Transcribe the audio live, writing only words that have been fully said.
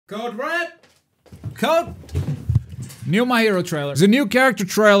Code red! Code! New My Hero trailer. There's a new character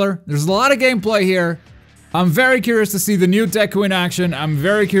trailer. There's a lot of gameplay here. I'm very curious to see the new Deku in action. I'm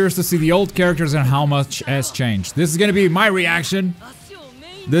very curious to see the old characters and how much has changed. This is gonna be my reaction.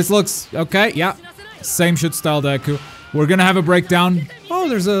 This looks okay, yeah. Same shoot style Deku. We're gonna have a breakdown. Oh,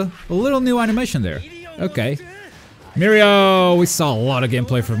 there's a little new animation there. Okay. Mirio, we saw a lot of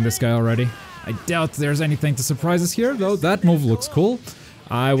gameplay from this guy already. I doubt there's anything to surprise us here, though. That move looks cool.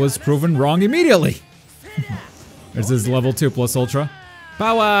 I was proven wrong immediately. There's his level 2 plus ultra.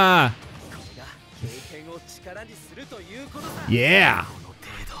 Power! Yeah!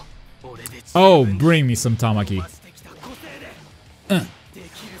 Oh, bring me some Tamaki.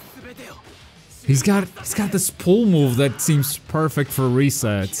 He's got this pull move that seems perfect for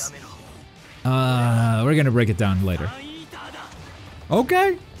resets. We're gonna break it down later.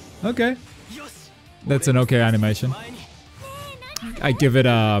 Okay, okay. That's an okay animation. I give it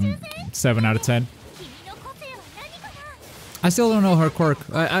 7 out of 10. I still don't know her quirk.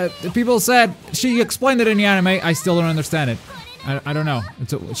 People said she explained it in the anime. I still don't understand it. I don't know.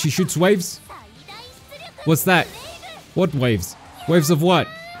 She shoots waves? What's that? What waves? Waves of what?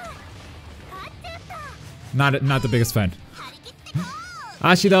 Not the biggest fan.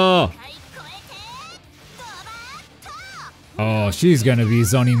 Ashido! Oh, she's gonna be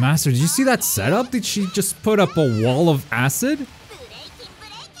zoning master. Did you see that setup? Did she just put up a wall of acid?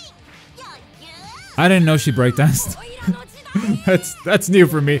 I didn't know she breakdanced. That's new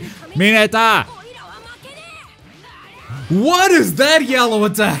for me. Mineta! What is that yellow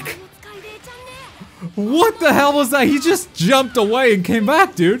attack? What the hell was that? He just jumped away and came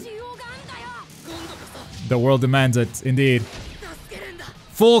back, dude. The world demands it, indeed.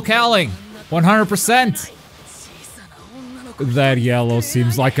 Full cowling, 100%. That yellow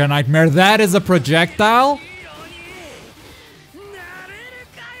seems like a nightmare. That is a projectile?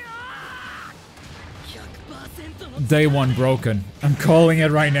 Day 1 broken. I'm calling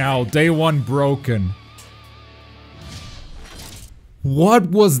it right now. Day 1 broken. What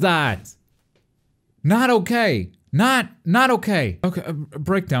was that? Not okay. Not okay. Okay,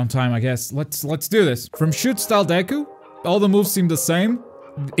 breakdown time, I guess. Let's do this. From shoot style Deku, all the moves seem the same.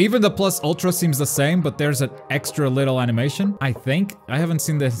 Even the plus ultra seems the same, but there's an extra little animation, I think. I haven't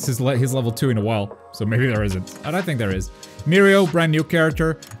seen his level 2 in a while, so maybe there isn't. And I think there is. Mirio, brand new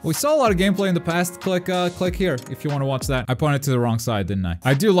character. We saw a lot of gameplay in the past. Click here if you want to watch that. I pointed to the wrong side, didn't I?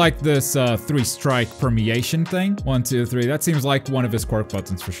 I do like this 3-strike permeation thing. 1, 2, 3. That seems like one of his quirk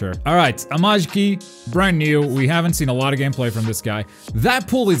buttons for sure. All right, Amajiki, brand new. We haven't seen a lot of gameplay from this guy. That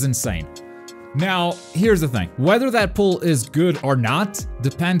pull is insane. Now, here's the thing. Whether that pull is good or not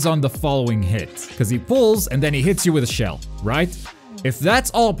depends on the following hit. Because he pulls and then he hits you with a shell, right? If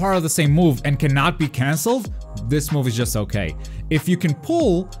that's all part of the same move and cannot be cancelled, this move is just okay. If you can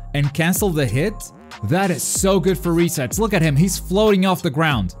pull and cancel the hit, that is so good for resets. Look at him, he's floating off the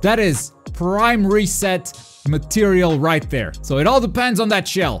ground. That is prime reset material right there. So it all depends on that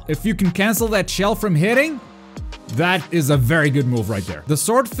shell. If you can cancel that shell from hitting, that is a very good move right there. The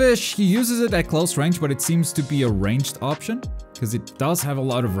swordfish, he uses it at close range, but it seems to be a ranged option, because it does have a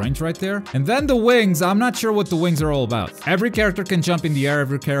lot of range right there. And then the wings, I'm not sure what the wings are all about. Every character can jump in the air,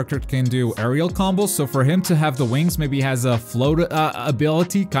 every character can do aerial combos, so for him to have the wings, maybe he has a float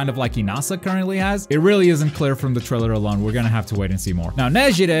ability, kind of like Inasa currently has. It really isn't clear from the trailer alone. We're gonna have to wait and see more. Now,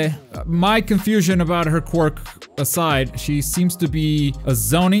 Nejire, my confusion about her quirk aside, she seems to be a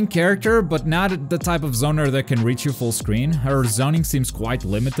zoning character, but not the type of zoner that can reach you full screen. Her zoning seems quite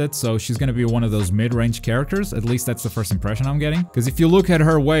limited, so she's gonna be one of those mid-range characters. At least that's the first impression I'm getting. Because if you look at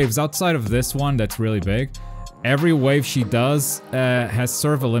her waves, outside of this one that's really big, every wave she does has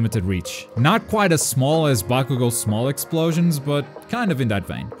sort of a limited reach. Not quite as small as Bakugo's small explosions, but kind of in that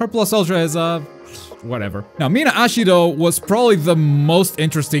vein. Her plus ultra is whatever. Now, Mina Ashido was probably the most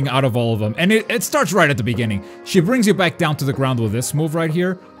interesting out of all of them, and it starts right at the beginning. She brings you back down to the ground with this move right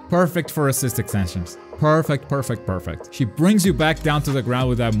here. Perfect for assist extensions. Perfect, perfect, perfect. She brings you back down to the ground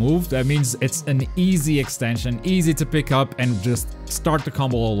with that move. That means it's an easy extension, easy to pick up and just start the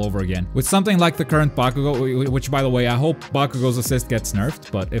combo all over again. With something like the current Bakugo, which by the way, I hope Bakugo's assist gets nerfed,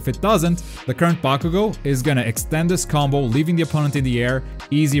 but if it doesn't, the current Bakugo is gonna extend this combo, leaving the opponent in the air,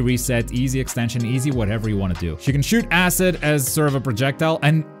 easy reset, easy extension, easy whatever you want to do. She can shoot acid as sort of a projectile,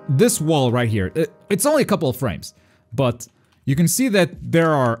 and this wall right here, it's only a couple of frames, but you can see that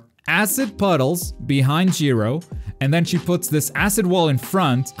there are acid puddles behind Jiro, and then she puts this acid wall in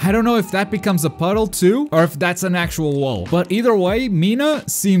front. I don't know if that becomes a puddle too, or if that's an actual wall. But either way, Mina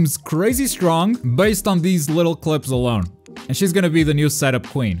seems crazy strong based on these little clips alone. And she's gonna be the new setup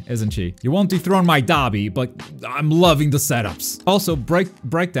queen, isn't she? You won't dethrone my Dobby, but I'm loving the setups. Also,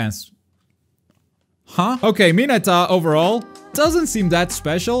 breakdance. Huh? Okay, Mineta overall doesn't seem that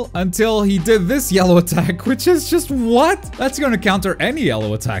special until he did this yellow attack, which is just what? That's gonna counter any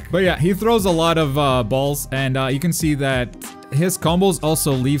yellow attack. But yeah, he throws a lot of balls, and you can see that his combos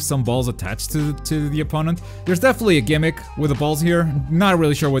also leave some balls attached to the opponent. There's definitely a gimmick with the balls here. Not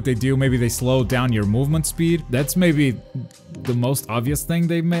really sure what they do. Maybe they slow down your movement speed. That's maybe the most obvious thing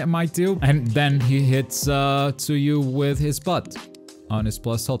they might do. And then he hits to you with his butt on his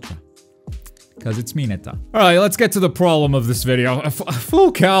plus ultra. Because it's Mineta. Alright, let's get to the problem of this video.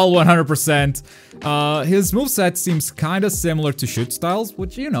 Full Cowl 100%. His moveset seems kind of similar to Shoot Styles,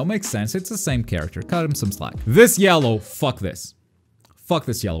 which, you know, makes sense. It's the same character. Cut him some slack. This yellow, fuck this. Fuck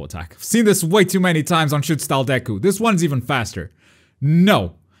this yellow attack. I've seen this way too many times on Shoot Style Deku. This one's even faster.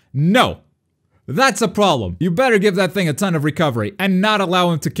 No. No. That's a problem. You better give that thing a ton of recovery and not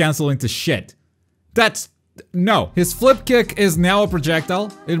allow him to cancel into shit. That's... no. His flip kick is now a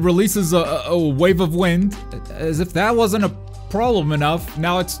projectile. It releases a wave of wind. As if that wasn't a problem enough,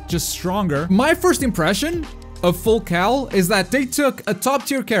 now it's just stronger. My first impression of Full Cowl is that they took a top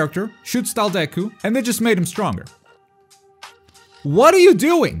tier character, Shoot Style Deku, and they just made him stronger. What are you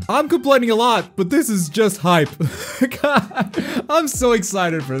doing? I'm complaining a lot, but this is just hype. God, I'm so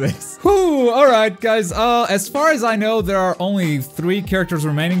excited for this. Whew, alright guys, as far as I know, there are only 3 characters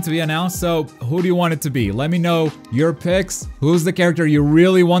remaining to be announced, so who do you want it to be? Let me know your picks. Who's the character you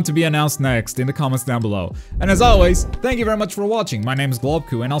really want to be announced next in the comments down below. And as always, thank you very much for watching. My name is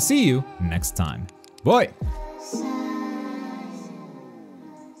Globku, and I'll see you next time. Bye!